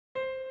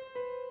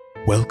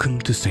Welcome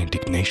to St.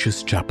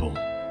 Ignatius Chapel.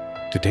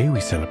 Today we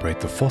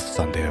celebrate the fourth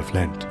Sunday of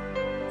Lent.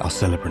 Our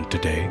celebrant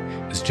today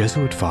is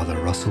Jesuit Father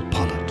Russell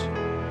Pollitt.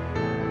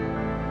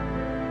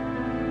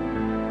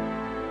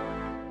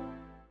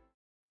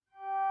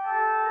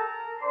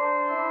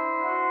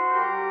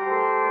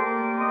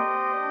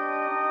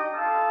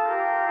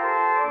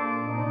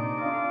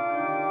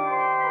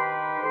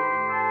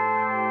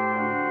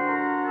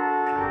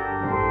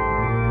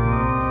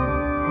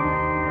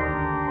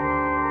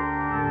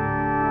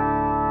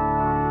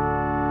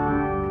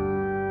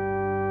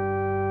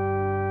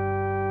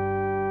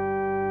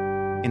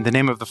 In the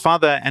name of the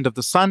Father, and of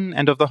the Son,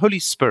 and of the Holy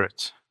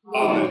Spirit.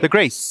 Amen. The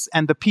grace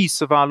and the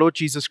peace of our Lord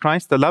Jesus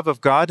Christ, the love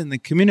of God, and the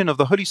communion of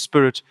the Holy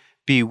Spirit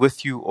be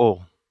with you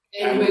all.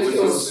 And with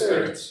your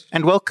spirit.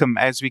 And welcome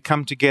as we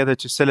come together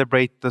to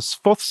celebrate this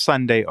fourth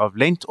Sunday of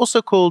Lent,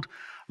 also called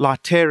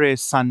Latere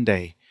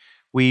Sunday.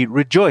 We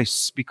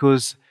rejoice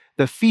because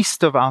the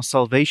feast of our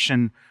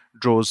salvation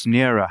draws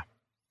nearer.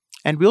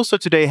 And we also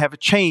today have a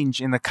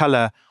change in the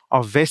color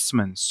of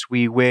vestments.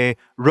 We wear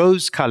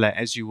rose color,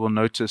 as you will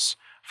notice,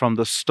 from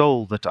the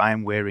stole that I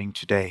am wearing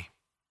today.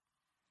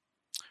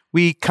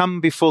 We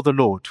come before the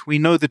Lord. We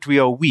know that we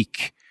are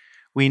weak.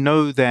 We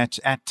know that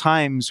at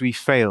times we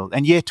fail,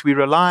 and yet we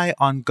rely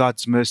on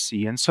God's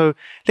mercy. And so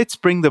let's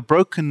bring the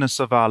brokenness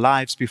of our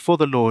lives before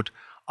the Lord,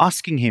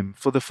 asking Him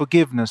for the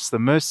forgiveness, the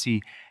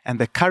mercy, and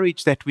the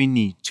courage that we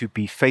need to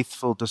be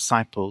faithful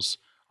disciples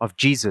of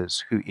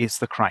Jesus, who is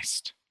the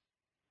Christ.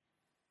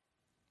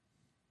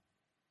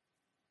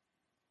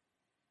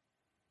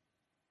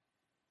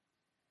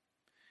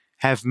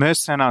 Have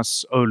mercy on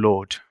us, O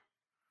Lord.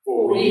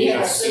 For we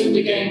have sinned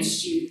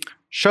against you.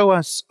 Show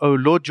us, O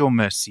Lord, your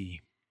mercy.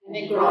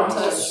 And grant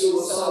us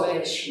your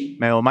salvation.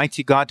 May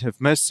Almighty God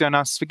have mercy on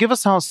us, forgive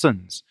us our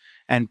sins,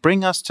 and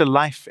bring us to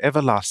life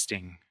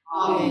everlasting.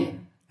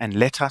 Amen. And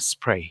let us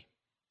pray.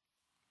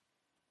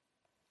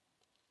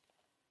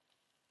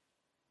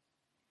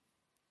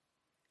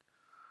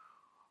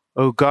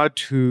 O God,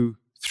 who,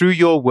 through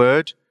your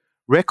word,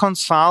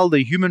 reconcile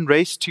the human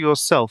race to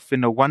yourself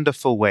in a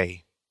wonderful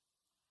way,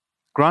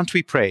 grant,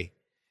 we pray,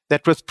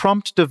 that with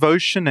prompt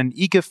devotion and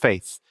eager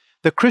faith,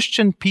 the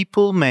Christian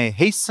people may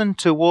hasten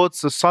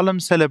towards the solemn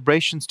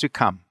celebrations to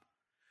come.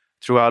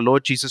 Through our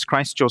Lord Jesus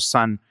Christ, your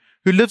Son,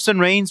 who lives and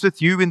reigns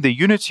with you in the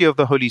unity of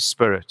the Holy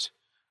Spirit,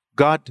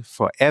 God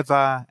for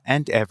ever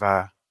and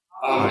ever.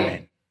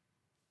 Amen.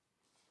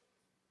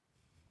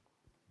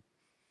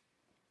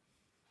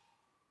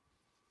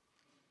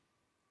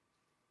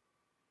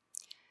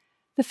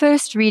 The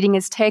first reading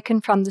is taken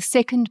from the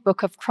second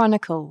book of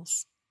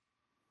Chronicles.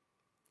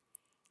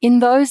 In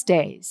those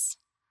days,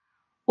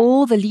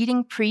 all the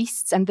leading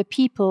priests and the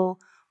people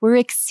were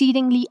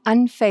exceedingly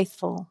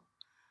unfaithful,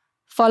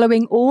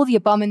 following all the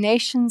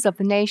abominations of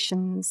the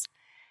nations,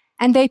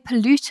 and they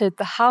polluted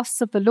the house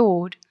of the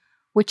Lord,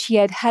 which he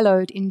had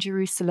hallowed in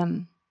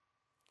Jerusalem.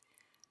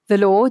 The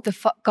Lord,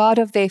 the God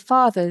of their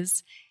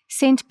fathers,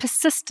 sent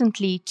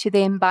persistently to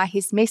them by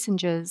his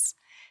messengers,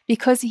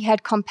 because he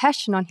had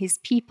compassion on his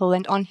people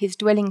and on his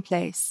dwelling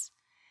place.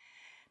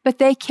 But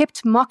they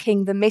kept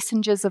mocking the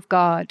messengers of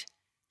God,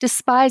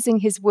 despising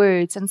his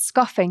words and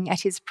scoffing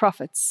at his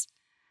prophets,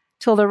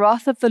 till the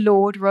wrath of the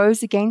Lord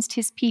rose against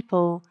his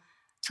people,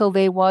 till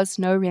there was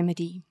no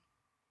remedy.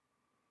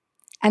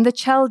 And the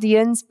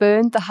Chaldeans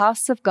burned the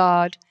house of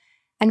God,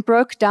 and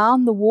broke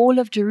down the wall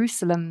of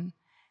Jerusalem,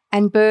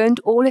 and burned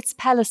all its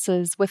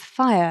palaces with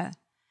fire,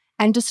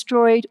 and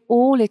destroyed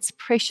all its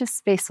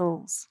precious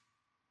vessels.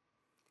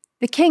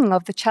 The king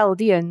of the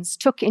Chaldeans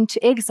took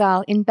into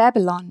exile in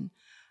Babylon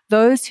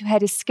those who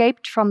had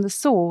escaped from the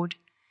sword,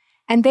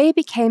 and they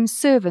became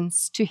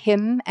servants to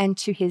him and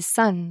to his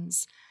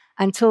sons,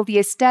 until the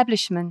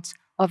establishment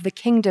of the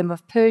kingdom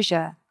of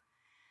Persia,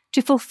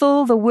 to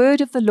fulfill the word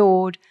of the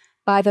Lord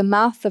by the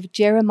mouth of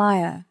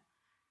Jeremiah,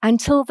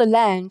 until the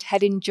land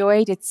had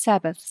enjoyed its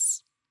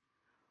Sabbaths.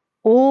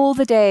 All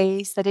the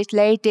days that it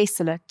lay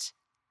desolate,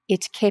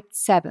 it kept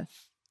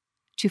Sabbath,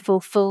 to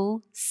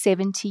fulfill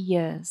 70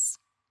 years.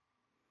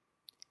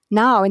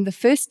 Now in the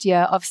first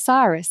year of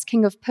Cyrus,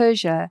 king of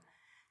Persia,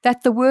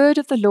 that the word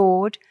of the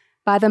Lord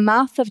by the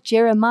mouth of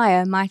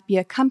Jeremiah might be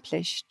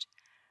accomplished,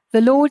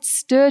 the Lord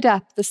stirred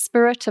up the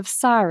spirit of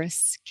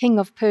Cyrus, king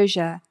of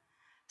Persia,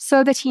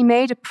 so that he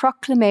made a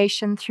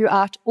proclamation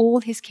throughout all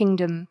his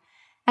kingdom,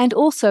 and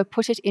also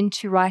put it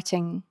into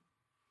writing.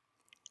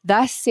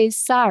 Thus says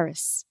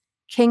Cyrus,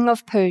 king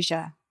of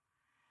Persia,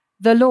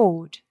 the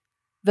Lord,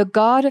 the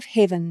God of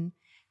heaven,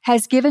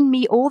 has given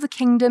me all the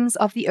kingdoms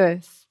of the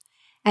earth,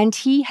 and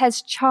he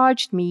has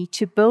charged me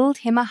to build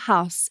him a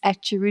house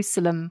at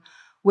Jerusalem,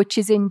 which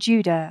is in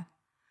Judah.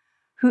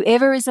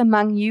 Whoever is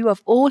among you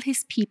of all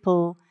his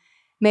people,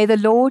 may the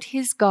Lord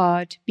his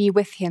God be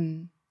with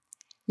him.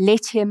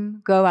 Let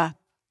him go up.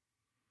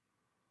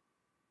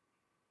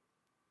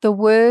 The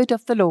word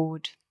of the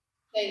Lord.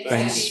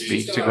 Thanks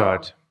be to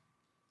God.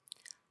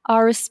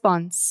 Our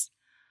response: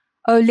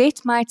 O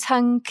let my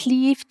tongue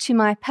cleave to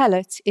my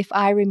palate if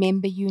I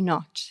remember you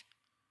not.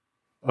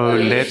 O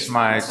let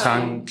my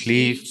tongue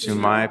cleave to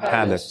my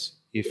palate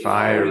if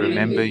I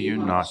remember you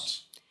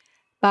not.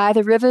 By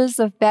the rivers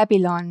of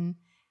Babylon,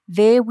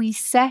 there we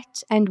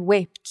sat and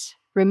wept,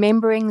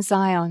 remembering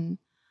Zion.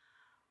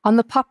 On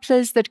the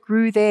poplars that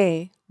grew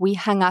there, we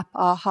hung up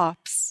our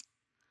harps.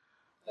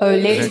 O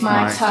let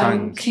my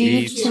tongue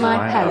cleave to my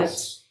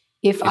palate,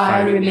 if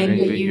I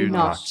remember you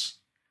not.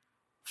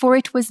 For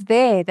it was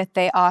there that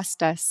they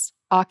asked us,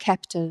 our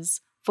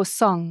captors, for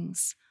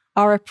songs,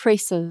 our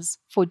oppressors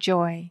for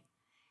joy.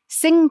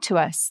 Sing to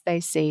us,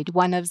 they said,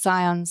 one of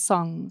Zion's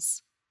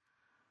songs.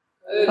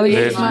 O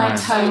let my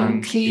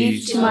tongue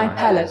cleave to my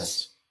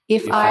palate,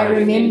 if I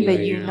remember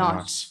you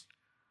not.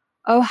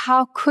 Oh,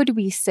 how could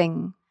we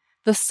sing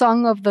the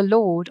song of the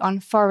Lord on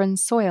foreign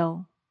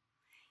soil?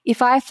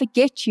 If I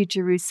forget you,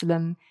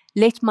 Jerusalem,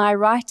 let my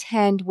right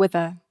hand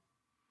wither.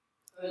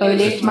 O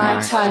let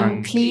my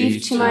tongue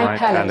cleave to my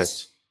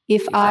palate,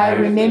 if I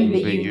remember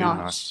you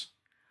not.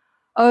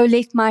 O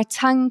let my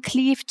tongue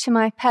cleave to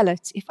my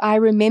palate, if I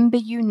remember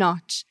you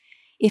not,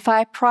 if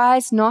I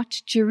prize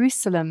not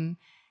Jerusalem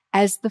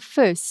as the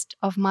first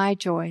of my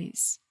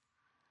joys.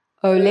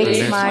 O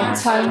let my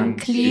tongue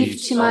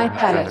cleave to my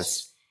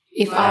palate,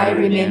 if I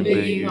remember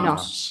you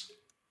not.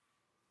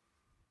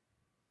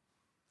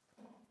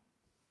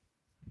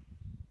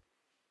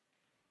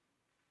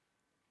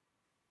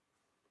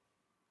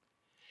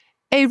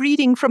 A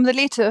reading from the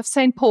letter of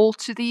St. Paul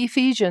to the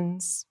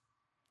Ephesians.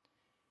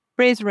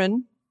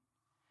 Brethren,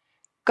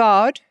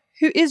 God,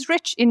 who is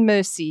rich in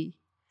mercy,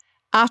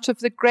 out of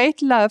the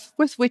great love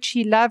with which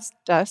he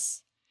loved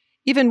us,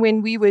 even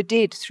when we were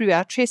dead through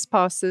our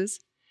trespasses,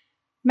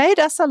 made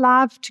us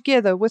alive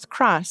together with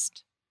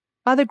Christ,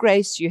 by the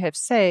grace you have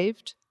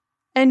saved,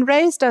 and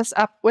raised us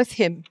up with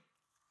him,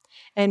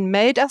 and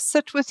made us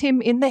sit with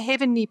him in the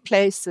heavenly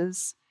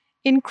places,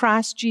 in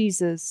Christ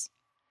Jesus,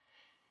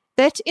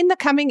 that in the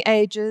coming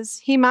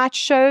ages he might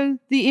show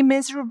the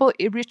immeasurable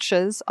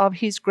riches of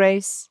his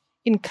grace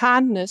in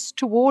kindness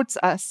towards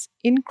us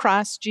in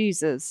Christ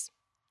Jesus.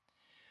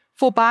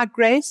 For by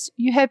grace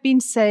you have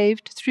been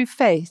saved through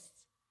faith,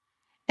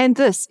 and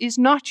this is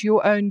not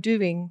your own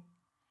doing,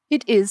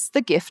 it is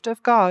the gift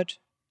of God.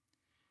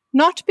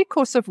 Not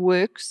because of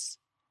works,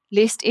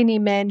 lest any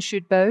man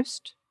should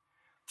boast,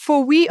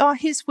 for we are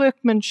his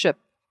workmanship,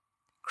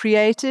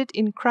 created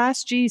in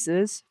Christ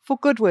Jesus for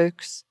good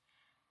works,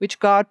 which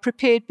God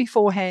prepared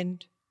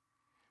beforehand,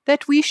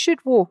 that we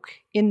should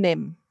walk in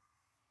them.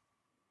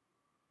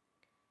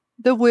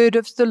 The word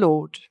of the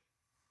Lord.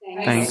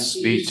 Thanks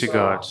be to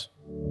God.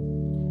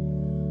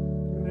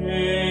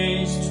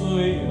 Praise to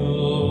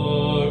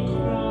you,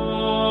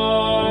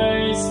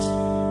 Christ,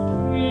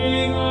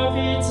 King of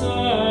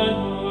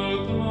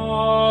eternal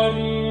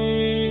glory.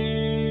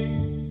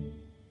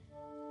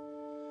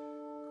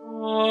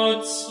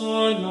 God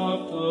so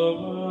loved the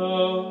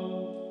world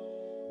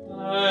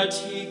that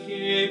he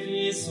gave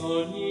his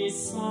only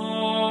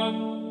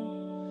Son,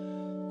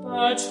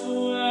 that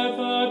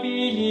whoever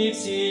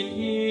believes in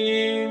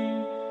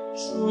him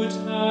should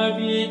have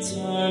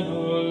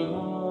eternal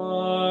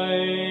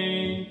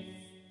life.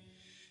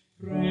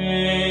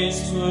 Praise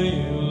to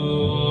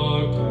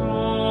you,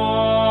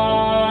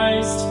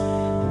 Christ,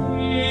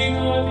 King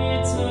of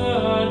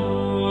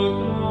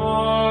eternal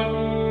glory.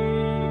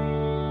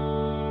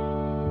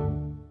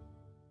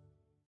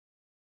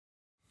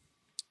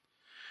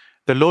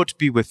 The Lord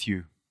be with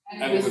you.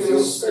 And with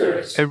your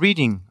spirit. A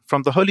reading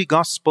from the Holy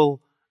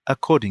Gospel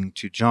according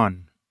to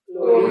John.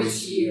 Glory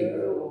to you,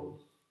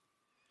 Lord.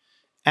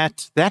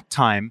 At that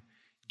time,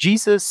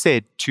 Jesus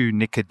said to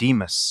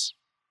Nicodemus,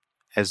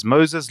 "As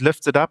Moses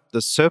lifted up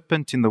the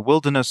serpent in the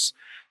wilderness,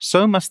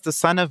 so must the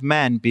Son of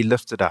Man be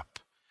lifted up,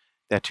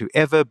 that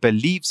whoever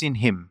believes in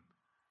him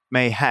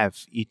may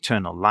have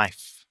eternal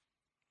life.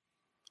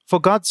 For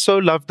God so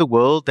loved the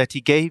world that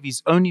he gave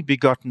his only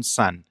begotten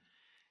Son,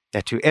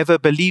 that whoever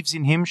believes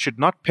in him should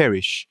not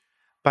perish,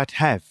 but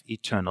have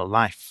eternal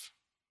life.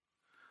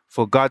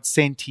 For God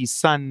sent his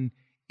Son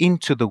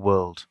into the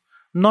world,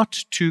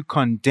 not to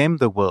condemn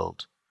the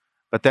world,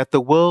 but that the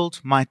world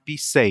might be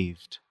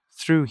saved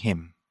through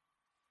him.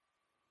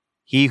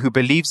 He who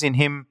believes in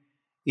him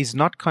is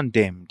not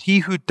condemned. He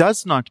who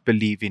does not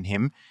believe in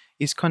him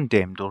is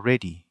condemned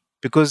already,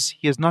 because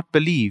he has not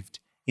believed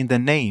in the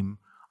name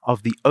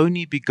of the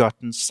only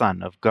begotten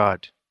Son of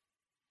God.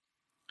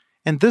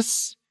 And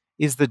this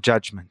is the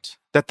judgment,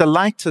 that the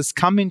light has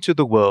come into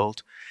the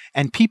world,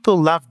 and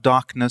people love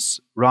darkness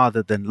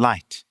rather than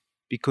light,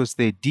 because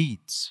their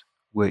deeds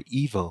were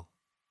evil.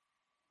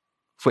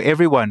 For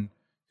everyone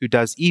who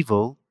does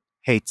evil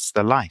hates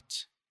the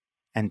light,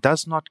 and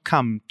does not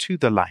come to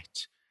the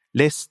light,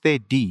 lest their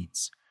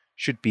deeds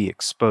should be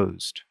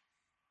exposed.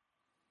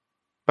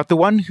 But the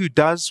one who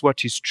does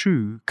what is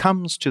true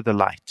comes to the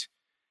light,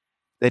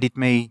 that it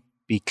may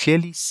be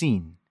clearly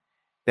seen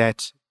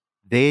that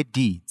their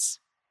deeds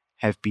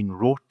have been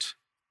wrought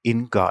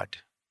in God."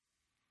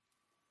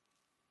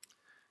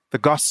 The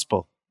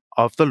Gospel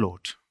of the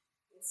Lord.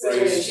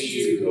 Praise to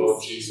you,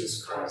 Lord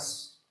Jesus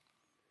Christ.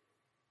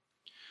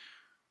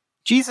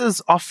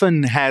 Jesus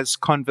often has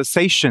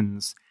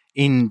conversations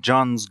in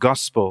John's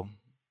Gospel.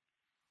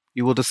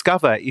 You will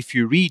discover, if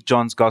you read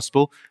John's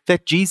Gospel,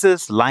 that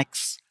Jesus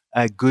likes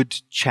a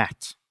good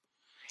chat.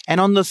 And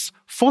on this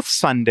fourth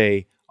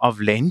Sunday of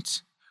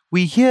Lent,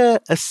 we hear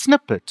a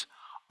snippet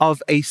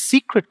of a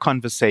secret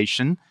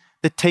conversation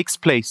that takes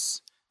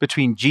place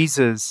between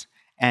Jesus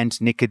and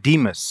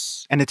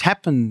Nicodemus, and it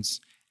happens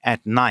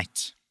at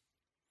night.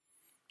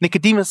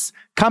 Nicodemus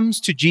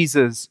comes to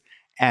Jesus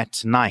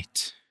at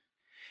night.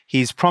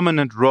 His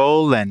prominent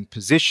role and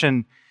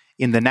position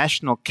in the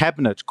national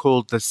cabinet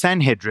called the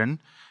Sanhedrin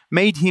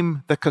made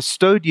him the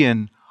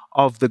custodian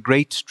of the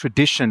great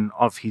tradition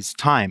of his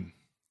time.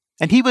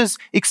 And he was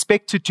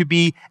expected to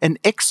be an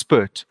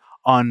expert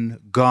on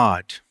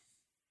God.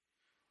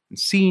 And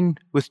seen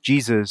with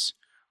Jesus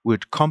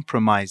would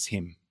compromise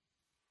him.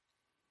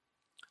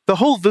 The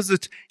whole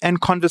visit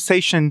and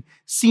conversation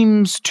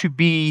seems to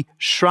be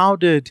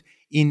shrouded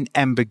in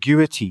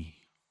ambiguity.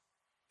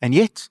 And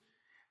yet,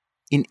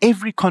 in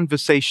every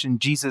conversation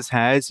Jesus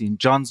has in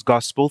John's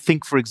Gospel,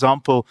 think, for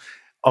example,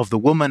 of the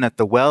woman at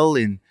the well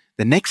in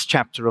the next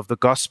chapter of the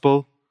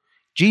Gospel,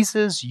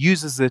 Jesus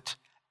uses it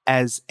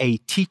as a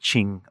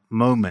teaching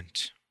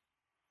moment.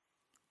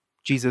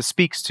 Jesus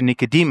speaks to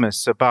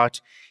Nicodemus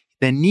about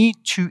the need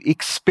to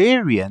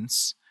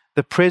experience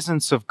the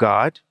presence of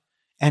God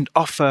and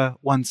offer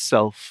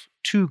oneself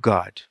to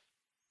God.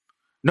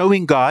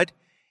 Knowing God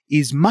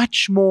is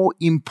much more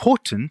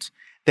important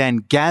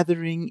than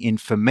gathering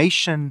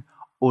information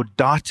or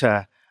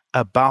data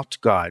about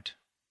God.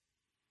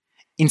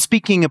 In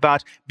speaking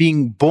about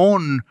being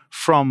born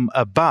from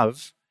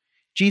above,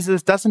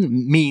 Jesus doesn't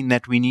mean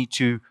that we need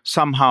to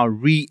somehow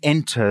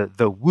re-enter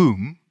the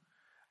womb,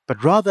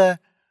 but rather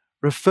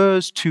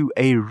refers to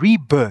a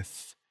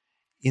rebirth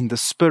in the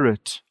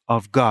Spirit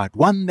of God,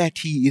 one that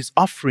he is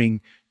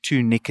offering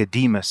to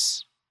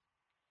Nicodemus.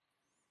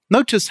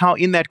 Notice how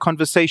in that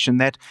conversation,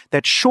 that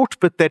short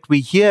bit that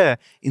we hear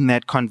in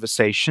that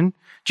conversation,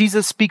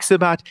 Jesus speaks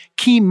about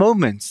key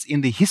moments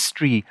in the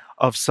history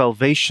of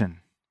salvation.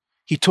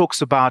 He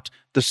talks about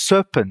the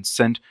serpents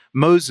and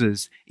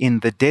Moses in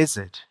the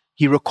desert.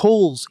 He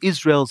recalls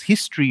Israel's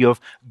history of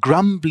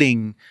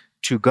grumbling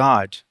to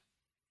God.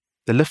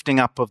 The lifting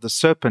up of the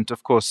serpent,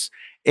 of course,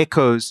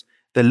 echoes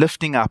the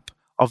lifting up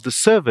of the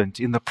servant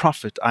in the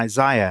prophet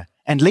Isaiah,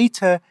 and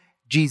later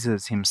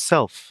Jesus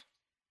himself.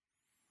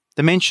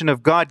 The mention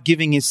of God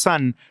giving his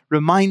son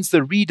reminds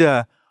the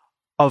reader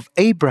of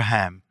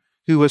Abraham,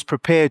 who was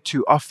prepared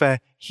to offer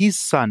his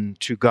son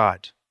to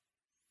God.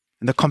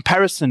 And the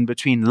comparison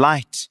between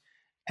light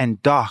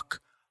and dark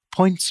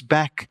points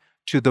back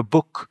to the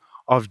book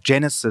of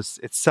Genesis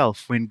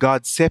itself, when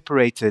God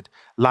separated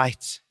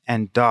light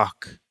and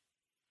dark.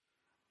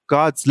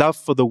 God's love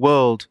for the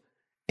world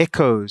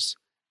echoes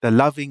the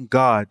loving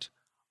God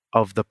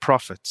of the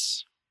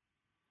prophets.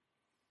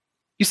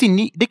 You see,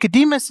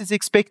 Nicodemus is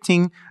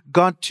expecting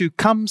God to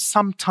come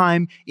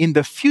sometime in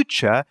the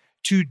future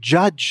to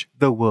judge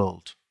the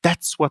world.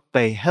 That's what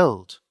they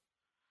held.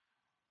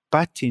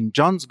 But in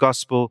John's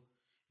Gospel,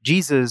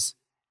 Jesus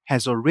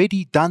has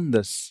already done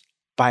this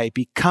by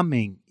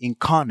becoming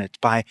incarnate,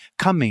 by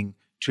coming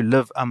to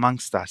live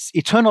amongst us.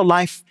 Eternal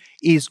life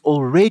is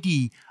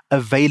already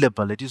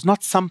available. It is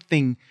not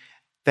something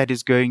that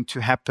is going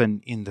to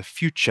happen in the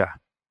future.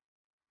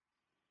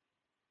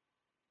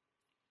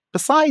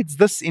 Besides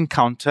this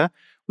encounter,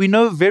 we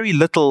know very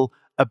little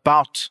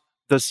about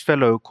this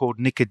fellow called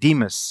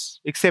Nicodemus,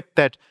 except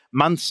that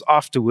months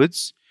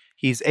afterwards,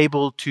 he is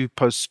able to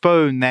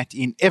postpone that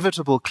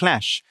inevitable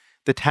clash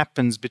that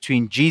happens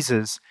between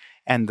Jesus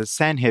and the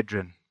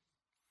Sanhedrin.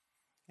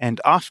 And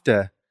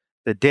after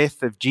the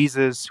death of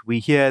Jesus, we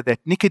hear that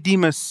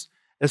Nicodemus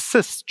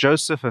assists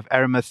Joseph of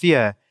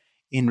Arimathea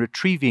in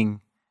retrieving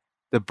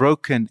the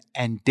broken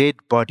and dead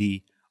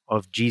body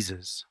of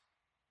Jesus.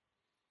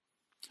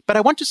 But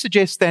I want to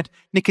suggest that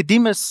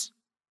Nicodemus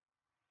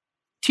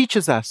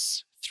teaches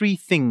us three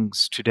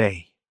things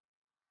today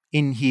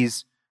in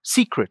his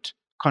secret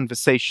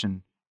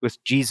conversation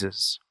with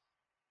Jesus.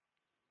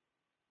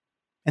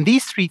 And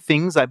these three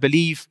things, I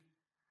believe,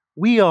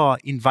 we are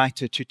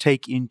invited to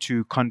take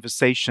into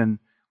conversation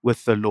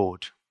with the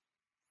Lord.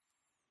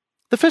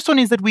 The first one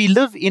is that we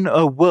live in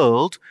a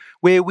world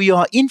where we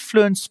are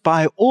influenced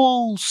by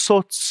all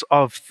sorts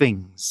of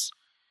things.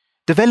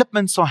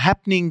 Developments are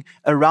happening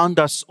around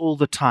us all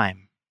the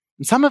time.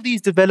 And some of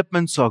these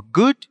developments are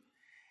good,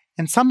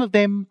 and some of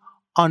them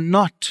are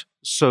not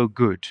so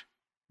good.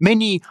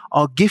 Many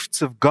are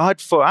gifts of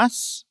God for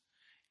us,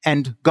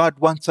 and God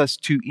wants us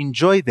to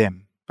enjoy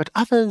them. But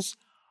others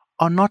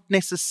are not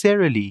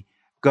necessarily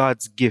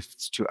God's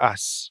gifts to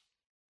us.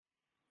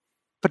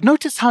 But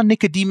notice how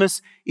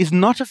Nicodemus is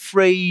not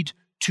afraid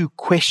to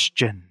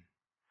question.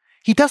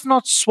 He does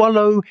not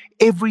swallow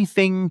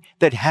everything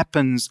that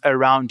happens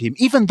around him.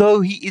 Even though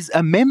he is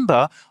a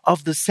member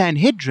of the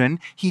Sanhedrin,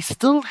 he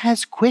still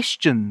has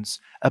questions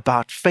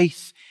about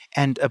faith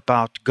and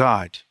about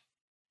God.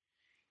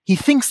 He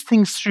thinks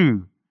things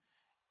through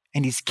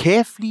and is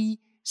carefully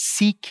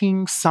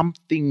seeking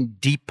something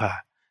deeper,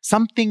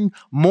 something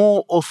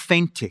more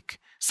authentic,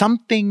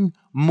 something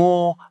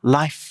more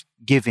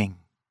life-giving.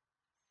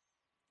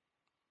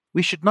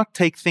 we should not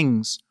take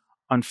things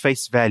on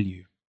face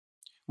value.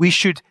 We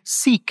should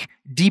seek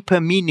deeper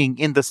meaning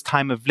in this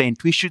time of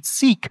Lent. We should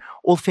seek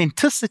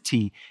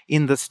authenticity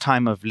in this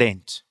time of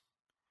Lent.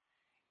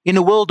 In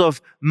a world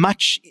of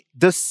much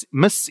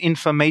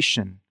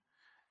misinformation,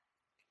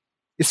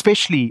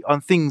 especially on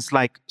things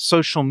like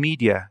social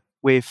media,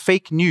 where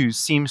fake news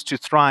seems to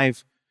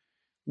thrive,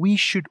 we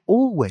should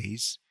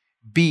always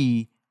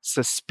be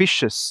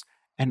suspicious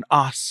and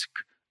ask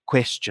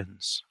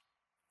questions.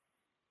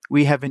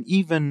 We have an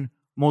even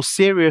more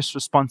serious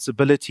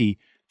responsibility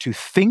to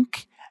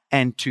think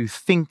and to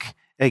think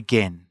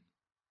again.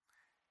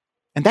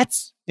 And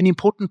that's an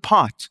important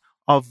part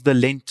of the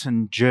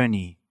Lenten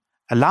journey,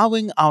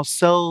 allowing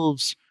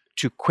ourselves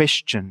to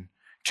question,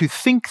 to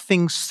think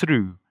things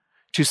through,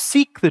 to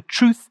seek the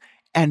truth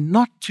and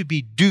not to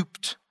be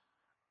duped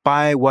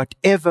by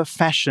whatever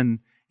fashion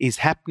is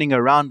happening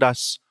around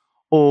us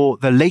or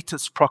the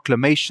latest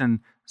proclamation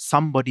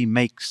somebody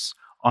makes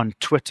on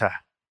Twitter.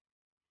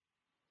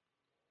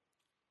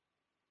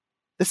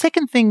 The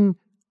second thing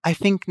I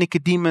think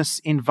Nicodemus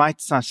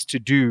invites us to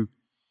do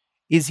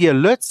is he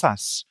alerts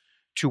us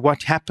to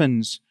what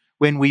happens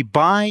when we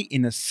buy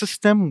in a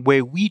system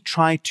where we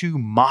try to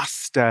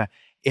master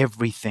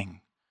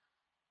everything.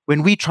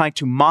 When we try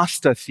to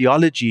master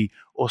theology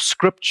or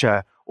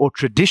scripture or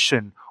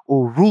tradition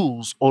or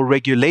rules or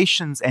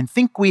regulations and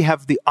think we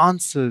have the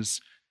answers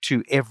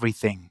to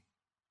everything.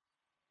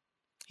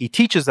 He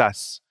teaches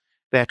us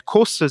that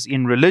courses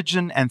in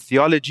religion and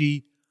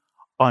theology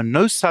are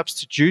no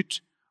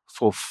substitute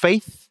for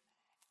faith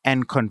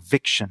and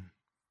conviction.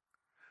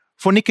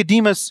 For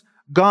Nicodemus,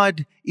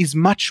 God is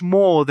much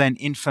more than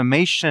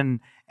information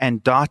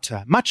and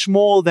data, much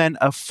more than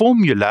a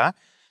formula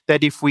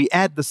that if we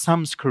add the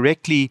sums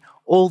correctly,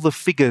 all the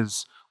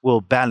figures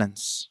will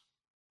balance.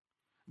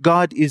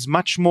 God is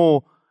much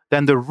more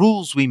than the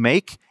rules we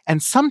make,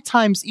 and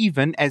sometimes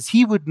even, as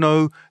he would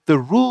know, the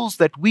rules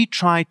that we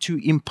try to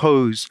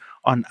impose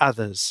on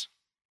others.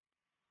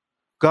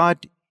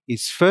 God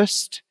is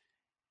first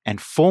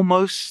and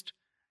foremost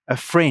a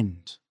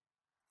friend,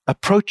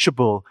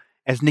 approachable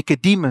as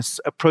Nicodemus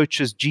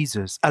approaches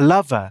Jesus, a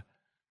lover,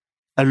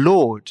 a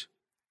Lord,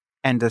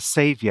 and a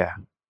Savior.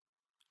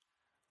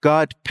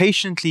 God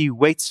patiently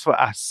waits for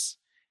us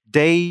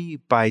day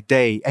by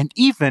day, and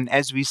even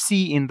as we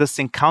see in this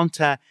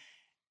encounter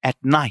at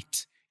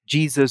night,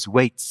 Jesus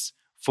waits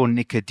for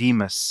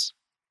Nicodemus.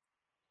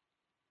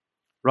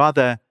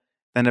 Rather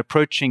than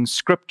approaching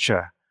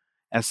Scripture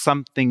as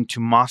something to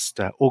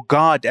master, or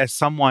God as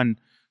someone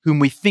whom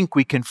we think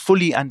we can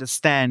fully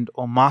understand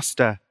or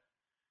master,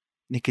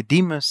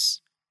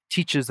 Nicodemus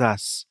teaches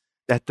us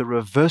that the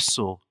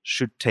reversal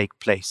should take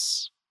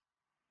place.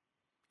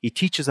 He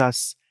teaches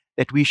us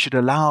that we should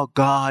allow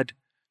God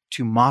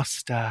to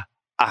master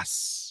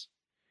us.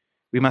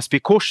 We must be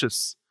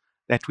cautious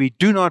that we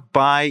do not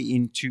buy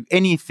into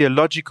any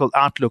theological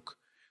outlook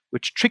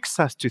which tricks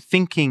us to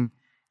thinking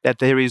that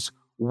there is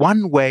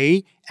one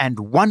way and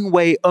one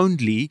way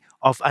only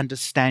of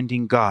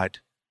understanding God,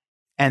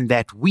 and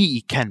that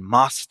we can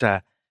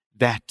master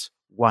that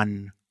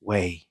one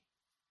way.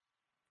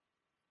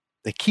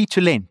 The key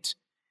to Lent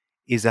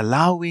is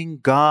allowing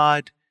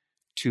God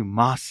to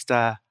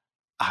master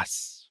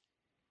us.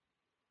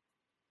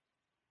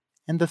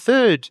 And the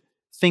third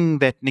thing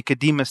that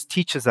Nicodemus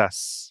teaches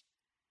us,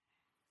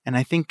 and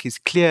I think is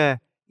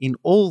clear in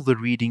all the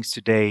readings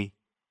today,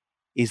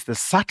 is the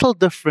subtle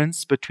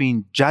difference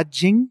between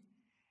judging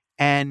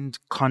and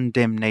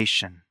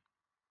condemnation.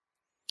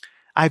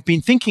 I've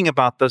been thinking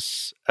about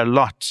this a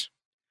lot.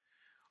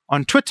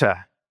 On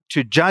Twitter,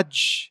 to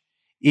judge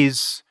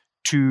is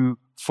to,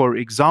 for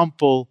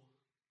example,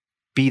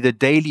 be the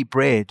daily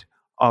bread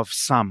of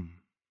some.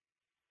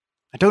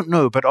 I don't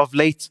know, but of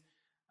late,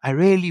 I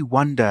really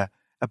wonder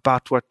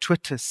about what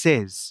Twitter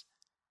says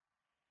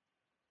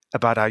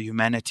about our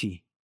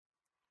humanity.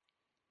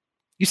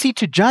 You see,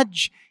 to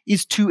judge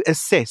is to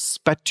assess,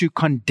 but to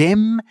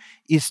condemn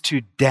is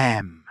to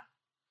damn.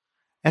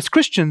 As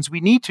Christians,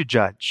 we need to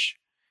judge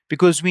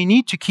because we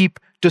need to keep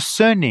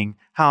discerning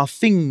how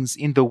things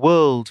in the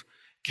world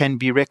can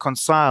be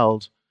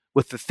reconciled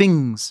with the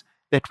things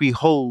that we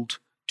hold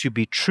to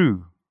be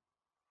true.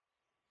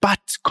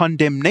 But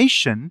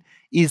condemnation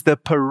is the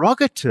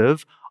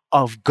prerogative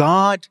of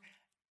God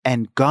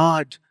and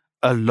God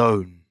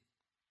alone.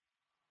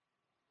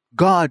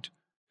 God,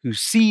 who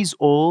sees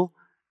all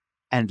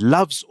and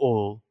loves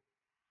all,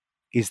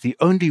 is the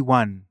only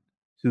one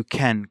who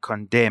can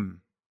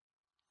condemn.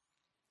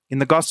 In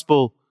the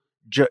gospel,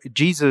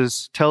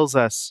 Jesus tells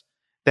us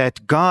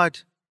that God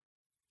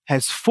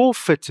has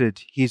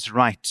forfeited his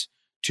right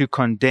to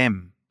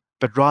condemn,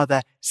 but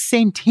rather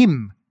sent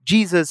him,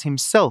 Jesus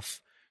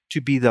himself,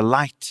 to be the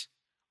light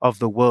of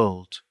the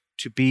world,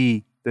 to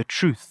be the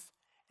truth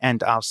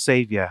and our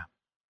Savior.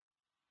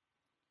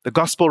 The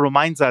gospel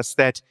reminds us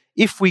that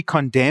if we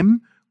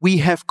condemn, we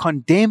have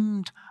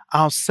condemned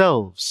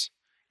ourselves.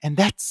 And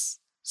that's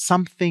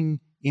something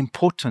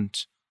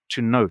important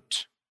to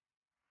note.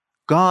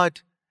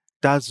 God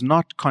does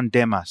not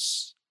condemn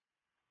us,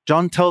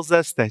 John tells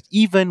us that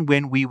even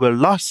when we were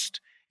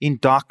lost in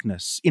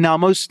darkness, in our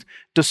most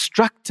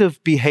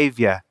destructive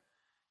behavior,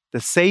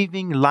 the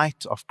saving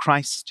light of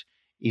Christ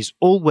is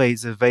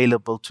always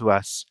available to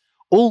us,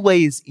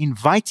 always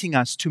inviting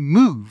us to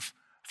move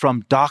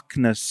from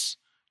darkness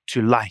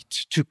to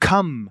light, to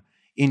come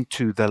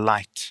into the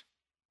light.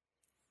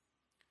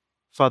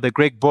 Father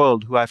Greg Boyle,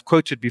 who I've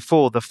quoted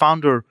before, the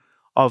founder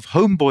of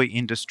Homeboy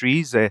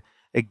Industries, a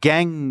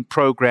gang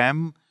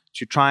program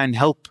to try and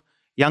help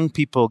young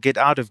people get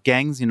out of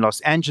gangs in Los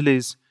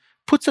Angeles,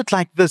 puts it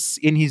like this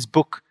in his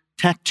book,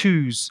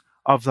 Tattoos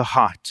of the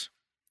Heart.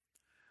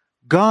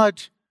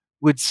 God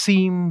would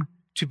seem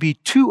to be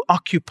too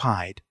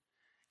occupied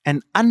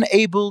and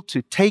unable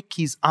to take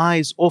his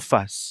eyes off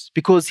us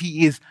because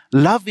he is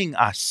loving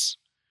us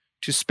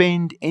to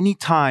spend any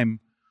time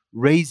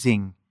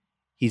raising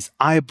his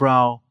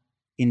eyebrow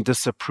in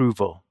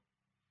disapproval.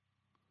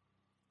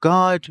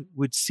 God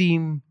would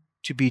seem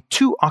to be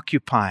too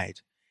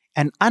occupied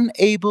and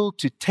unable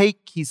to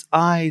take his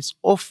eyes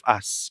off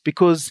us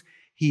because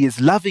he is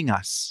loving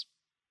us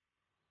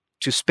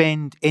to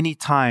spend any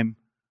time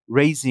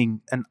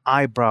raising an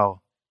eyebrow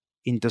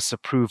in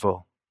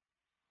disapproval.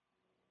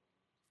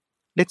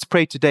 Let's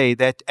pray today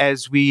that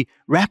as we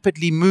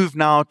rapidly move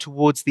now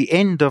towards the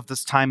end of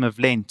this time of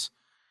Lent,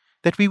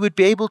 that we would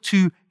be able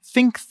to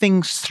think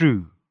things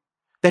through,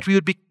 that we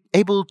would be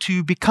able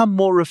to become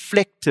more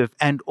reflective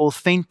and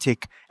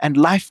authentic and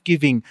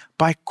life-giving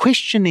by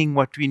questioning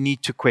what we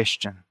need to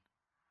question.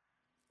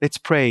 Let's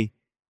pray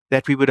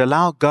that we would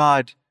allow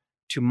God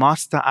to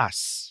master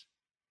us.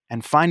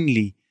 And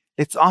finally,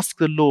 let's ask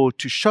the Lord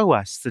to show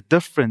us the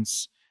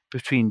difference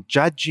between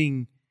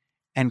judging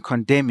and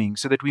condemning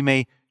so that we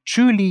may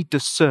truly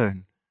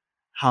discern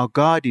how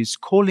God is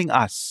calling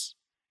us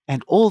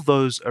and all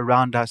those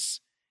around us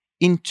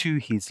into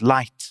his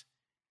light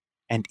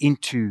and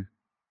into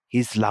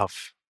his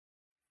love.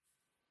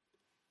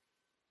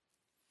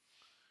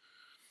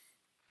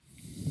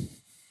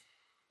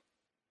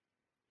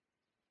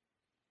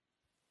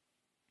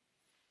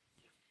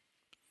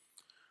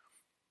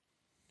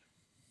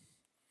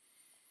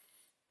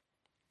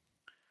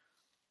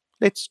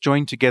 Let's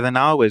join together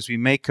now as we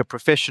make a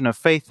profession of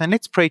faith, and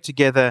let's pray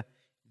together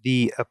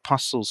the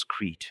Apostles'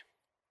 Creed.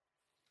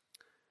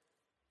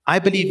 I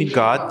believe in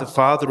God, the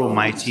Father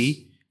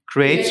Almighty,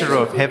 creator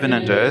of heaven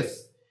and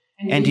earth,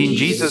 and in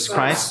Jesus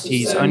Christ,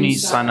 his only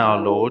Son, our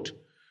Lord,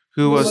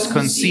 who was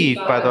conceived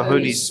by the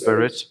Holy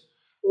Spirit,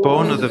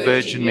 born of the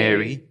Virgin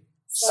Mary,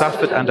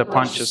 suffered under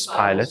Pontius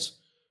Pilate,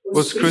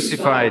 was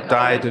crucified,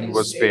 died, and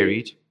was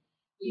buried.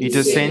 He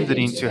descended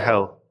into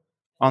hell.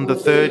 On the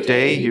third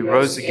day he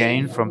rose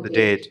again from the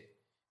dead.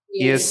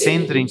 He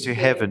ascended into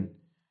heaven,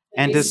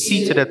 and is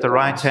seated at the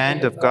right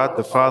hand of God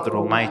the Father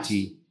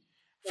Almighty.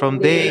 From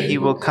there he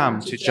will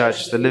come to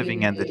judge the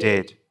living and the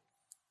dead.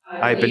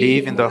 I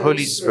believe in the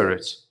Holy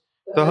Spirit,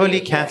 the Holy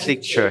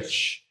Catholic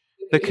Church,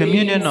 the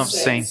communion of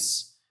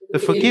saints, the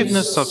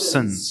forgiveness of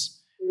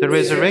sins, the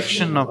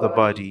resurrection of the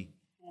body,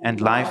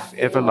 and life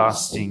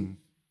everlasting.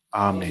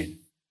 Amen.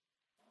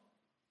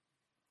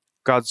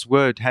 God's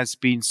word has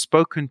been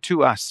spoken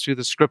to us through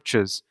the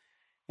scriptures,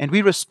 and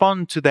we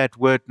respond to that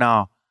word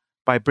now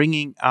by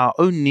bringing our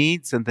own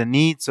needs and the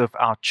needs of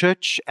our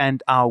church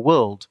and our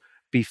world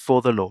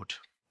before the Lord.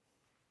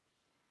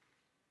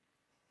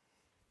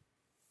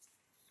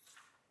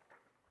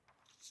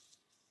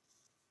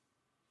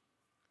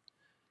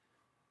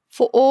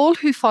 For all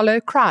who follow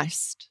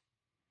Christ,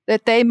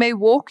 that they may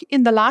walk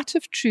in the light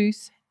of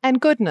truth and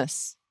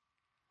goodness.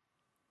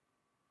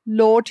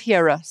 Lord,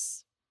 hear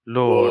us.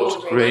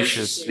 Lord,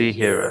 graciously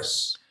hear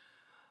us.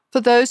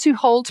 For those who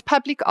hold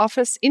public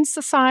office in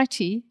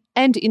society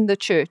and in the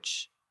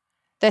church,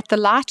 that the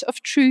light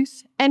of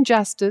truth and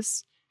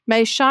justice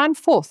may shine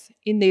forth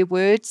in their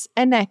words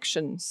and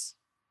actions.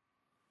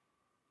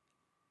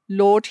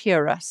 Lord,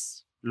 hear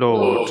us.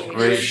 Lord,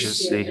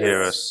 graciously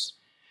hear us.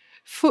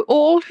 For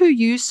all who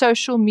use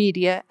social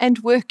media and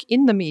work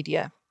in the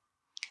media,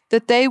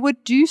 that they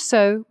would do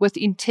so with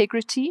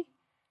integrity,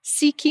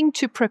 seeking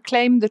to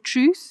proclaim the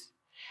truth,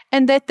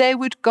 and that they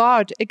would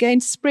guard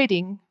against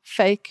spreading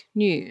fake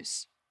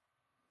news.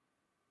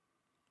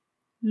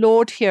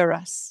 Lord, hear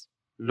us.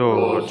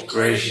 Lord,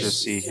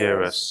 graciously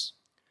hear us.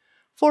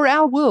 For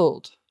our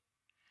world,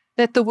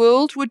 that the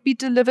world would be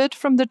delivered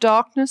from the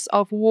darkness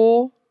of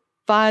war,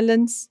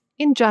 violence,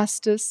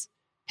 injustice,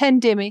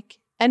 pandemic,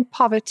 and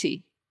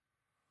poverty.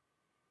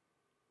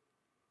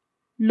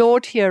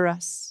 Lord, hear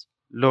us.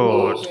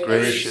 Lord,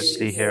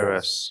 graciously hear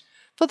us.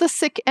 For the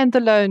sick and the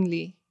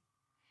lonely,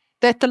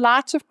 that the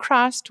light of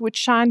Christ would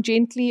shine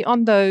gently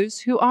on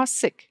those who are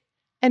sick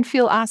and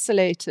feel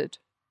isolated.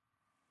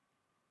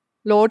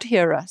 Lord,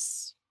 hear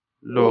us.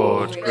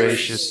 Lord,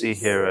 graciously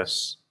hear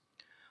us.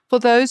 For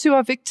those who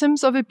are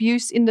victims of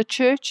abuse in the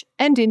church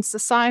and in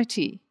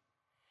society,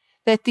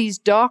 that these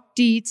dark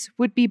deeds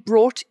would be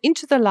brought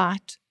into the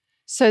light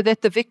so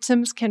that the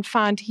victims can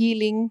find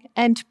healing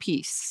and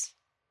peace.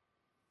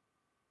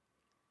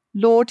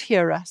 Lord,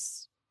 hear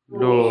us.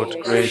 Lord,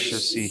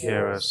 graciously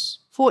hear us.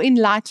 For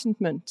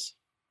enlightenment,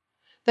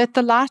 that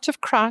the light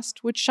of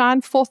Christ would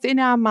shine forth in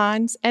our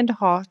minds and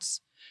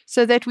hearts,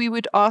 so that we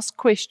would ask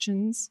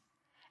questions,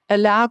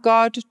 allow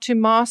God to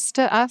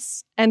master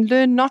us, and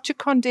learn not to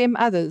condemn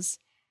others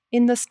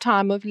in this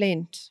time of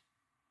Lent.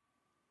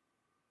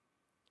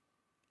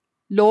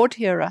 Lord,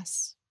 hear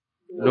us.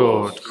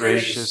 Lord,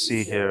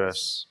 graciously hear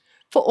us.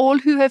 For all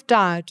who have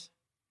died,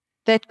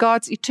 that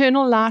God's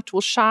eternal light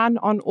will shine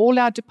on all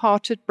our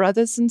departed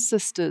brothers and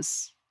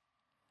sisters.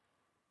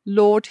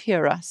 Lord,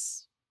 hear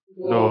us.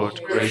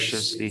 Lord,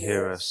 graciously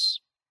hear us.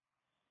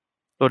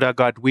 Lord our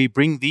God, we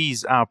bring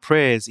these, our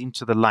prayers,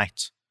 into the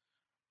light,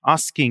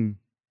 asking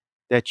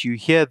that you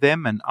hear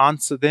them and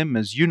answer them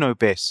as you know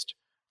best,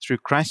 through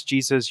Christ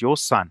Jesus, your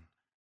Son,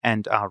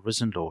 and our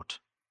risen Lord.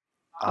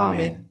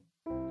 Amen.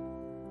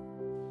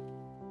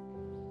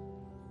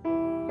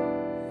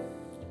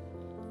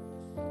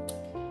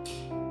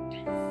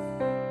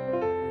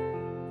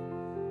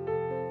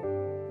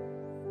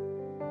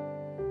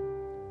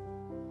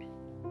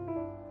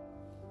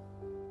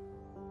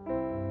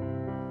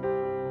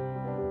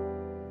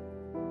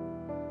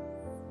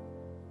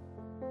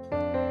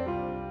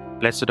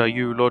 Blessed are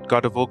you, Lord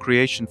God of all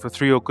creation, for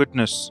through your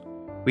goodness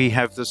we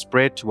have this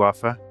bread to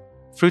offer,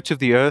 fruit of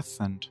the earth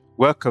and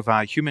work of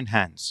our human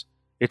hands.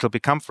 It will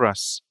become for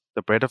us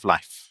the bread of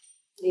life.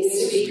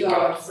 Blessed be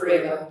God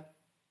forever.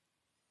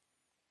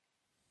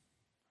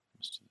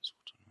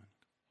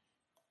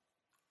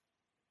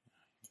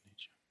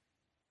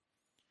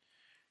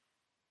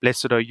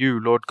 Blessed are you,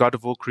 Lord God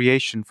of all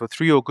creation, for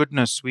through your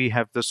goodness we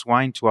have this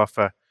wine to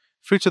offer,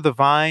 fruit of the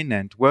vine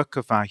and work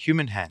of our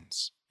human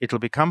hands. It will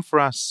become for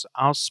us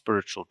our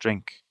spiritual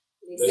drink.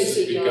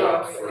 Blessed be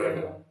God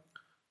forever.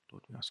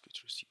 Lord, we ask you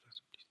to receive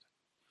us.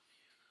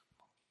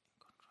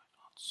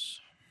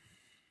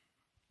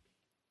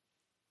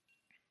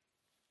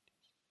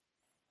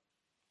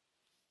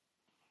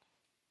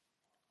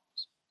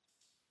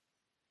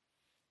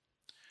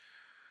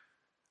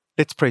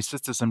 Let's pray,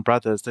 sisters and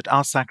brothers, that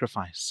our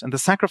sacrifice and the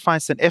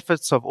sacrifice and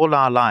efforts of all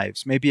our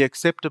lives may be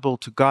acceptable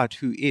to God,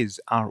 who is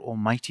our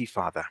Almighty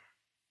Father.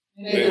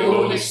 May the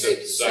Lord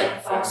accept the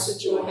sacrifice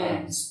at your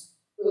hands,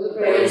 for the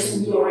praise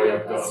and glory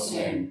of God's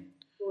name,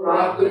 for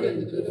our good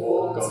and the good of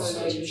all God's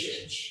holy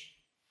church.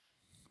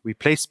 We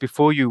place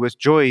before you with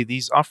joy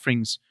these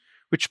offerings,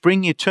 which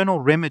bring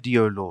eternal remedy,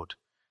 O Lord,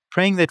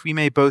 praying that we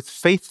may both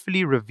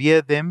faithfully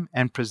revere them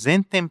and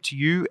present them to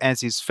you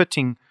as is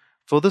fitting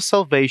for the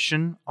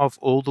salvation of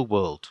all the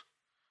world.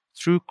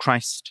 Through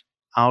Christ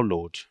our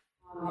Lord.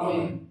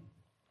 Amen.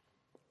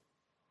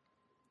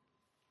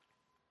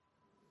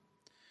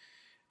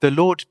 The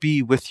Lord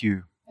be with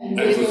you. And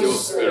with your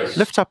spirit.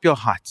 Lift up your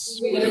hearts.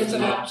 We lift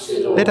them up to the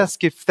Lord. Let us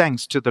give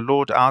thanks to the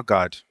Lord our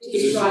God. It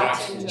is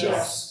right and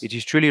just. It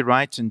is truly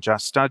right and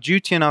just, our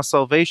duty and our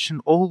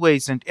salvation,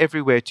 always and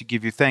everywhere to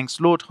give you thanks,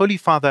 Lord, Holy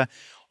Father,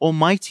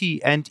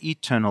 Almighty and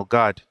eternal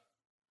God.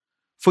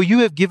 For you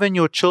have given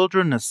your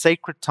children a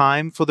sacred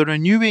time for the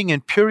renewing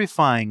and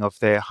purifying of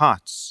their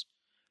hearts,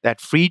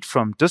 that freed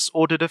from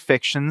disordered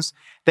affections,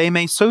 they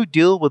may so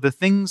deal with the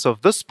things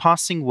of this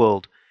passing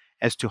world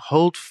as to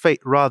hold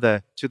faith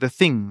rather to the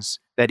things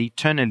that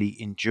eternally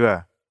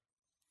endure.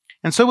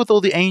 And so with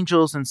all the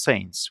angels and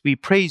saints, we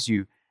praise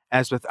you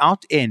as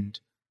without end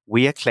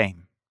we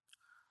acclaim.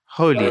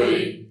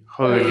 Holy,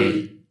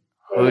 holy,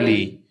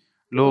 holy,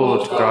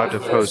 Lord God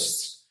of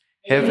hosts,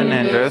 heaven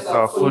and earth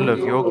are full of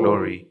your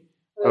glory.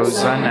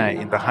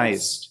 Hosanna in the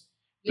highest.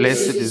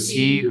 Blessed is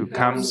he who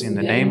comes in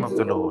the name of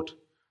the Lord.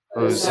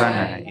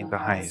 Hosanna in the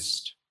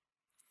highest.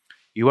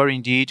 You are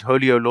indeed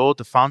holy, O Lord,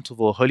 the fount of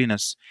all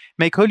holiness.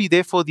 Make holy,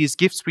 therefore, these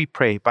gifts, we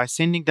pray, by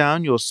sending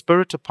down your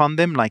Spirit upon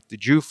them like the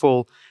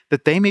dewfall,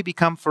 that they may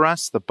become for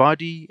us the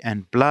body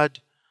and blood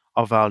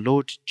of our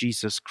Lord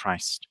Jesus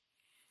Christ.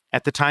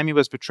 At the time he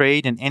was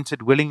betrayed and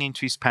entered willingly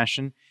into his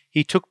passion,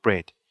 he took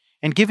bread,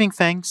 and giving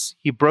thanks,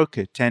 he broke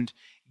it and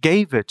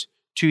gave it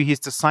to his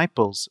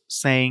disciples,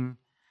 saying,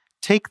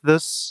 "Take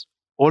this,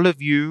 all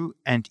of you,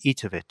 and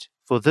eat of it,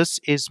 for this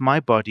is my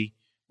body,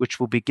 which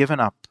will be given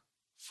up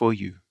for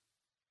you."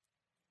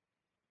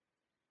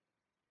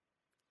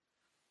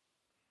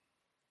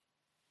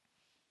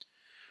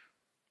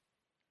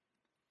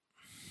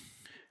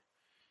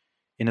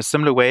 In a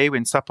similar way,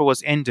 when supper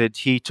was ended,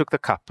 he took the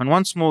cup, and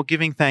once more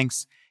giving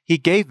thanks, he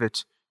gave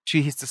it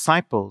to his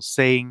disciples,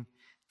 saying,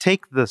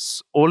 "Take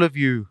this, all of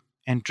you,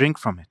 and drink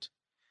from it.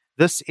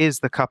 This is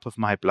the cup of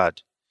my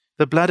blood,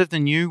 the blood of the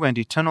new and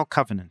eternal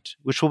covenant,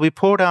 which will be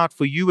poured out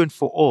for you and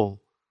for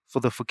all for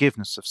the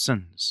forgiveness of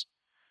sins.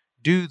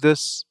 Do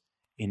this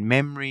in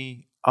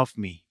memory of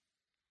me."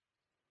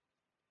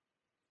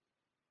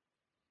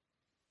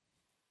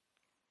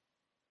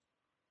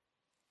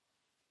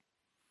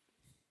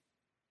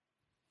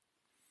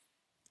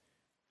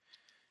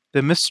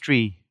 The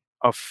mystery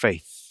of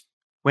faith.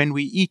 When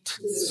we eat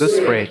this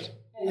bread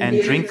and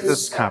drink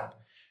this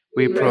cup,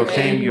 we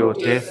proclaim your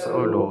death,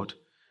 O Lord,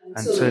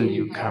 until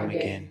you come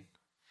again.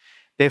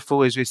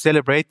 Therefore, as we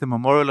celebrate the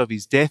memorial of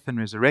his death and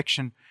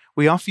resurrection,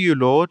 we offer you,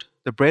 Lord,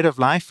 the bread of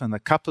life and the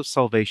cup of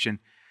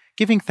salvation,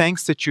 giving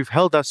thanks that you've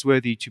held us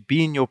worthy to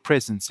be in your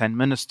presence and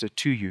minister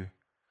to you.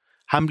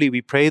 Humbly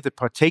we pray that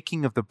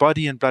partaking of the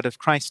body and blood of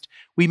Christ,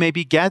 we may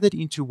be gathered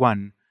into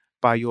one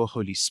by your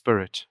Holy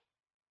Spirit.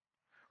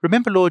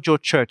 Remember, Lord, your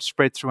church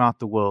spread throughout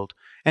the world,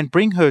 and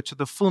bring her to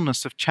the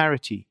fullness of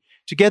charity,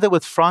 together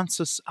with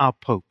Francis, our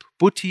Pope,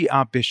 Buti,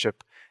 our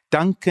Bishop,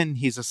 Duncan,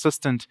 his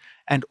assistant,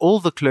 and all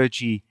the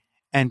clergy,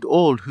 and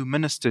all who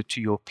minister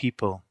to your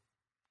people.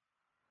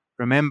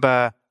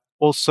 Remember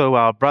also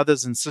our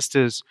brothers and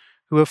sisters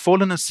who have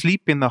fallen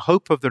asleep in the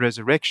hope of the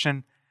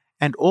resurrection,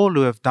 and all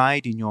who have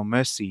died in your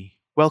mercy.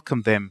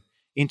 Welcome them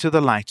into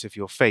the light of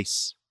your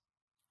face.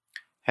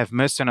 Have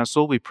mercy on us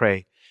all, we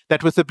pray,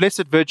 that with the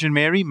Blessed Virgin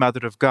Mary,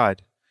 Mother of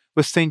God,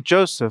 with Saint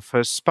Joseph,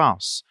 her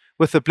spouse,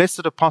 with the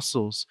blessed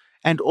apostles,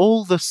 and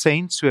all the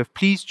saints who have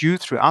pleased you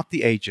throughout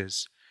the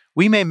ages,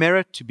 we may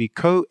merit to be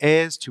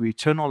co-heirs to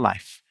eternal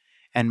life,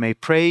 and may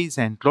praise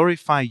and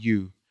glorify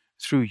you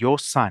through your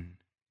Son,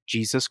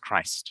 Jesus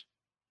Christ.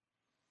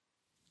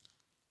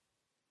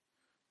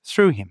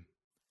 Through him,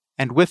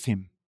 and with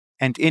him,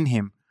 and in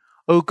him,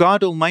 O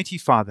God, Almighty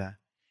Father,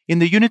 in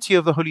the unity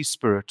of the Holy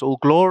Spirit, all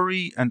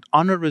glory and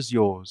honor is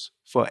yours,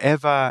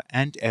 forever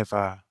and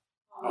ever.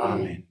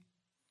 Amen.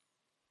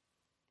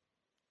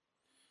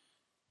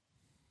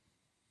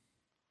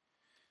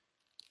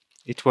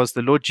 It was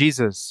the Lord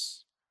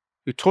Jesus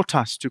who taught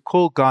us to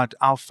call God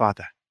our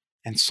Father,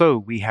 and so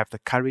we have the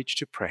courage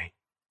to pray.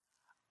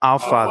 Our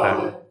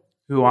Father,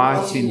 who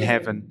art in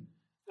heaven,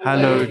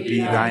 hallowed be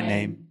thy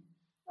name.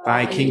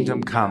 Thy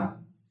kingdom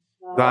come,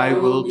 thy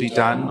will be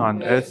done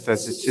on earth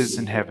as it is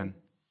in heaven.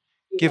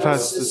 Give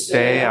us this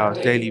day our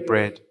daily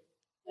bread,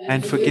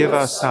 and forgive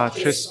us our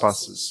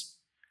trespasses,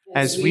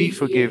 as we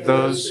forgive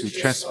those who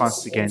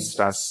trespass against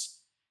us.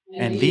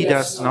 And lead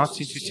us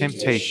not into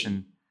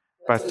temptation,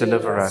 but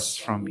deliver us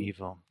from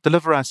evil.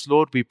 Deliver us,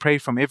 Lord, we pray,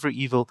 from every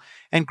evil,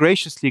 and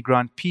graciously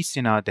grant peace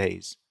in our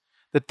days,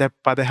 that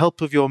by the help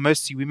of your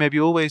mercy we may be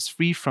always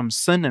free from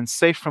sin and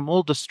safe from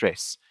all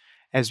distress,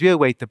 as we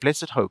await the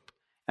blessed hope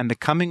and the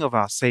coming of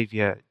our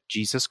Saviour,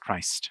 Jesus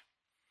Christ.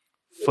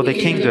 For the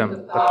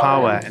kingdom, the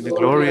power, and the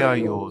glory are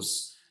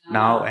yours,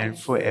 now and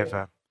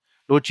forever.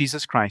 Lord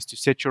Jesus Christ, who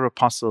said to your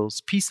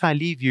apostles, "Peace I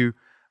leave you,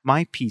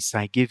 my peace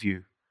I give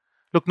you,"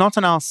 look not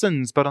on our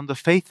sins, but on the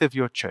faith of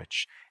your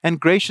church, and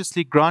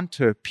graciously grant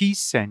her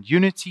peace and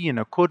unity in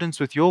accordance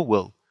with your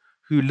will,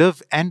 who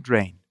live and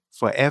reign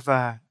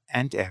forever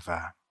and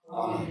ever.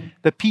 Amen.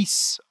 The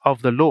peace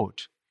of the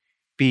Lord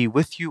be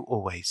with you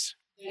always.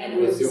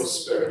 And with your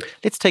spirit.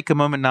 Let's take a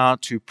moment now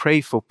to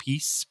pray for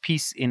peace,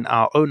 peace in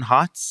our own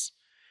hearts,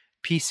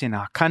 peace in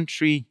our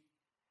country,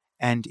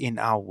 and in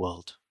our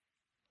world.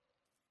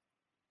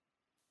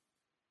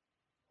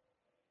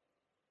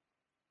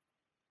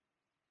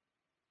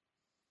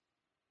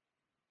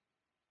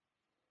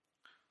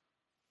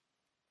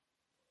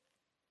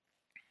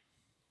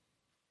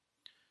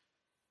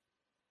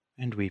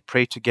 And we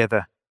pray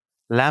together,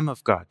 Lamb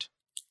of God,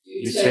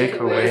 you take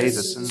away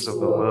the sins of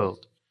the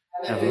world,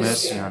 have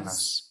mercy on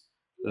us.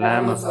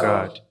 Lamb of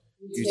God,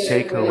 you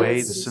take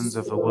away the sins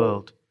of the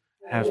world,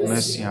 have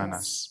mercy on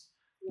us.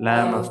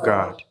 Lamb of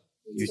God,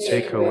 you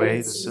take away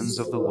the sins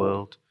of the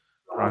world,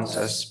 grant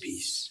us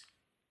peace.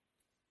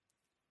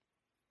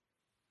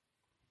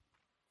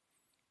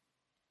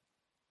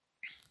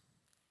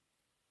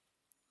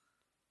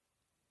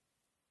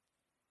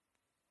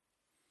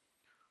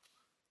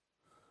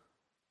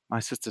 My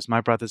sisters,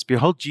 my brothers,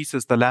 behold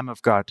Jesus, the Lamb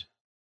of God,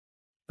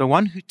 the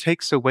one who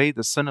takes away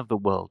the sin of the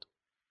world.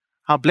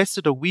 How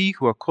blessed are we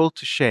who are called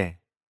to share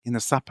in the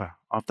supper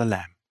of the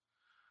Lamb.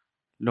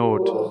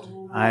 Lord,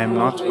 I am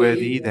not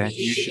worthy that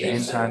you should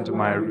enter under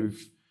my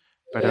roof,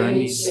 but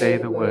only say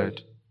the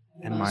word,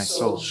 and my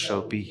soul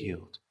shall be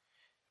healed.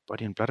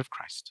 Body and blood of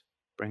Christ,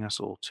 bring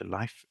us all to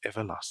life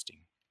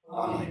everlasting.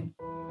 Amen.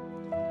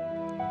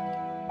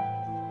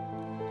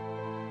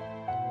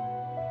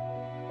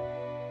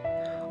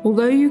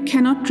 Although you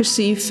cannot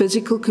receive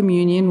physical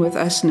communion with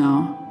us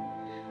now,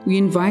 we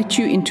invite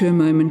you into a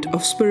moment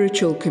of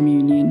spiritual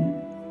communion.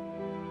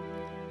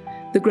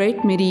 The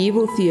great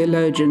medieval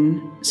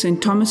theologian,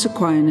 St. Thomas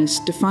Aquinas,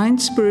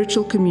 defined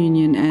spiritual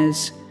communion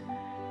as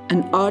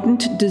an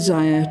ardent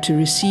desire to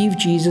receive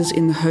Jesus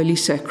in the Holy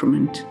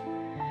Sacrament,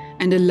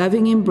 and a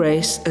loving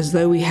embrace as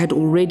though we had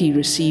already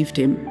received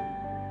him.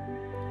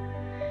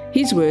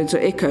 His words are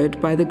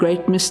echoed by the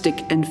great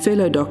mystic and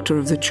fellow doctor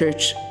of the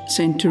Church,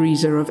 St.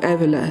 Teresa of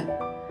Avila,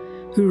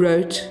 who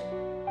wrote,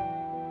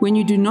 "When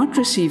you do not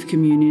receive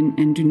communion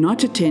and do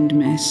not attend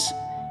Mass,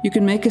 you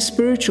can make a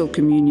spiritual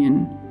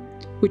communion,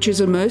 which is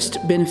a most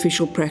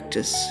beneficial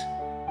practice.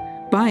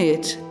 By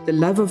it, the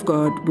love of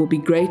God will be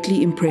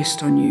greatly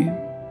impressed on you."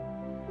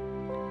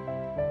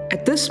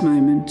 At this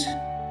moment,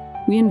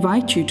 we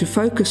invite you to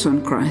focus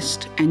on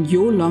Christ and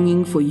your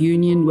longing for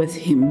union with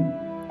him.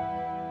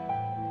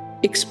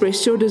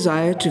 Express your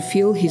desire to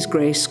feel his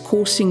grace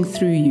coursing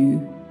through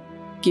you,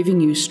 giving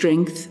you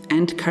strength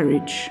and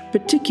courage,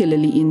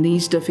 particularly in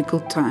these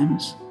difficult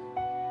times.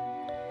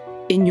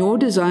 In your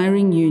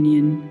desiring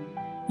union,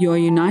 you are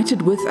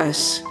united with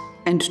us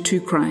and to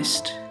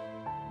Christ,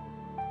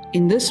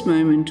 In this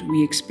moment,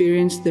 we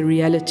experience the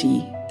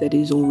reality that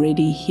is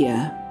already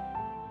here.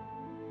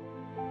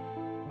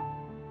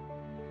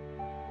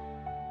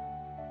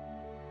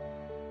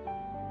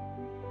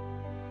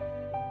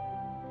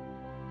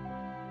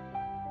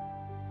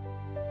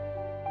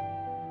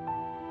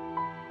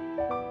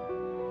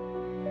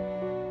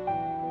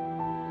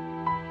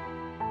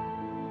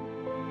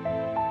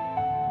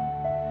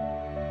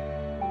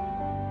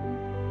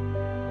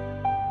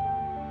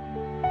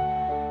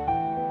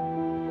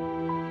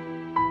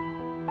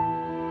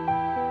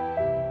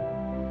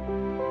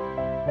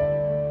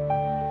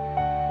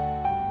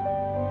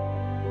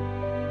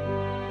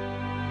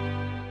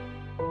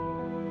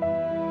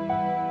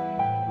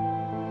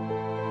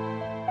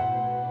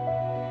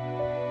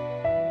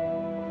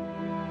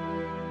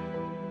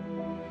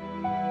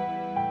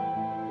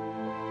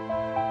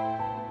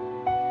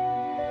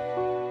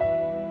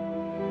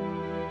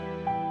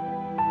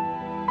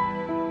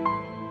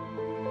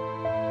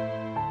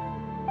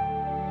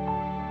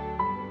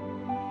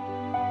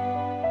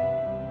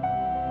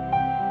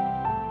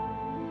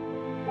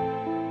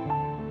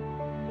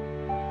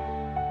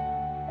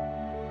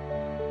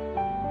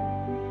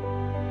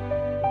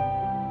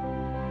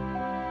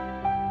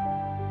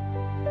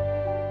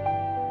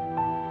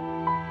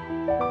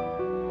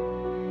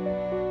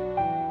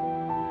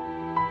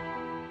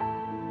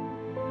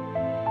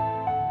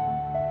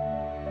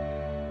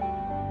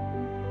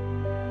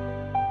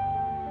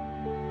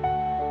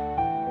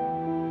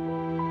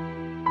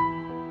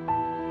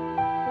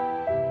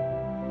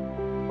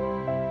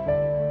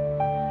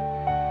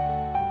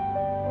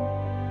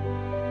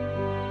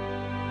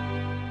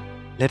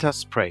 Let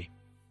us pray.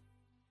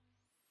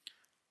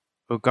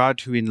 O God,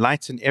 who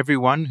enlighten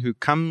everyone who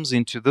comes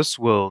into this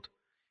world,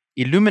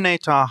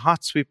 illuminate our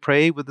hearts, we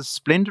pray, with the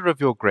splendor of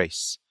your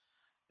grace,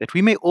 that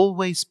we may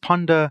always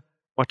ponder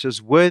what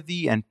is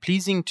worthy and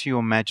pleasing to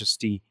your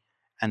majesty,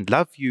 and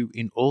love you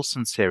in all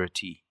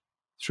sincerity,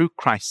 through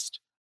Christ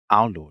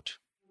our Lord.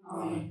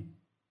 Amen.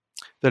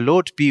 The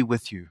Lord be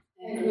with you.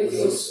 And with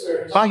your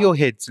spirit. Bow your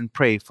heads and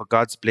pray for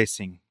God's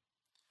blessing.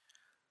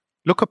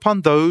 Look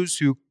upon those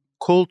who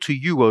call to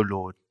you, O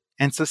Lord,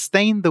 and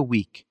sustain the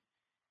weak.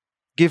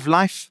 Give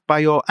life by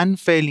your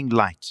unfailing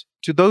light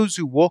to those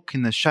who walk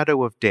in the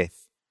shadow of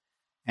death,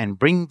 and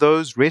bring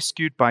those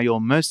rescued by your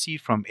mercy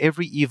from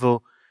every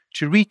evil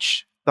to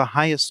reach the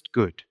highest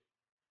good,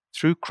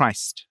 through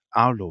Christ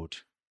our Lord.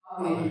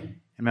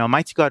 Amen. And may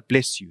Almighty God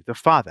bless you, the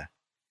Father,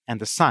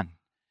 and the Son,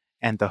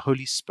 and the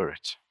Holy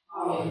Spirit.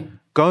 Amen.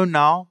 Go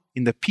now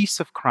in the peace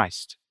of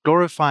Christ,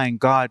 glorifying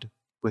God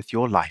with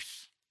your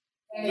life.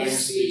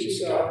 Thanks be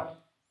to God.